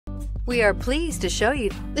We are pleased to show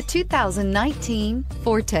you the 2019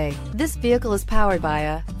 Forte. This vehicle is powered by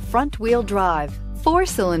a front-wheel drive,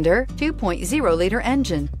 4-cylinder, 2.0-liter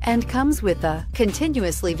engine, and comes with a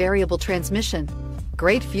continuously variable transmission.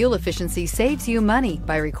 Great fuel efficiency saves you money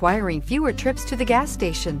by requiring fewer trips to the gas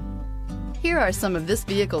station. Here are some of this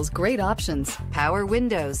vehicle's great options: power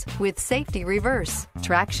windows with safety reverse,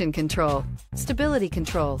 traction control, stability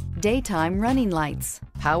control, daytime running lights,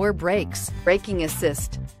 power brakes, braking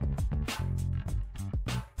assist.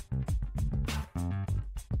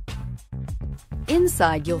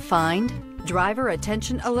 Inside you'll find driver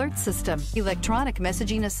attention alert system, electronic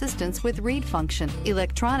messaging assistance with read function,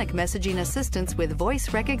 electronic messaging assistance with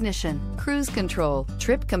voice recognition, cruise control,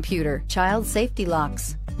 trip computer, child safety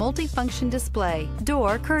locks, multifunction display,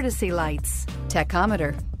 door courtesy lights,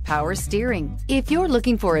 tachometer, power steering. If you're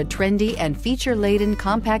looking for a trendy and feature-laden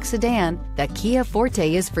compact sedan, the Kia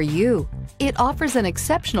Forte is for you. It offers an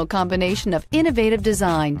exceptional combination of innovative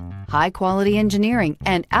design, high-quality engineering,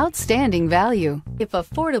 and outstanding value. If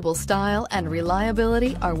affordable style and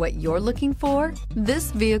reliability are what you're looking for,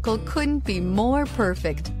 this vehicle couldn't be more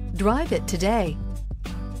perfect. Drive it today.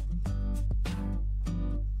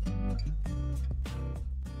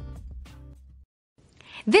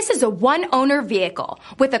 This is a one-owner vehicle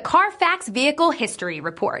with a CARFAX Vehicle History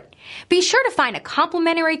Report. Be sure to find a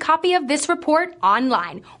complimentary copy of this report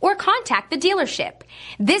online or contact the dealership.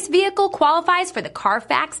 This vehicle qualifies for the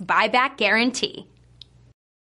CARFAX Buyback Guarantee.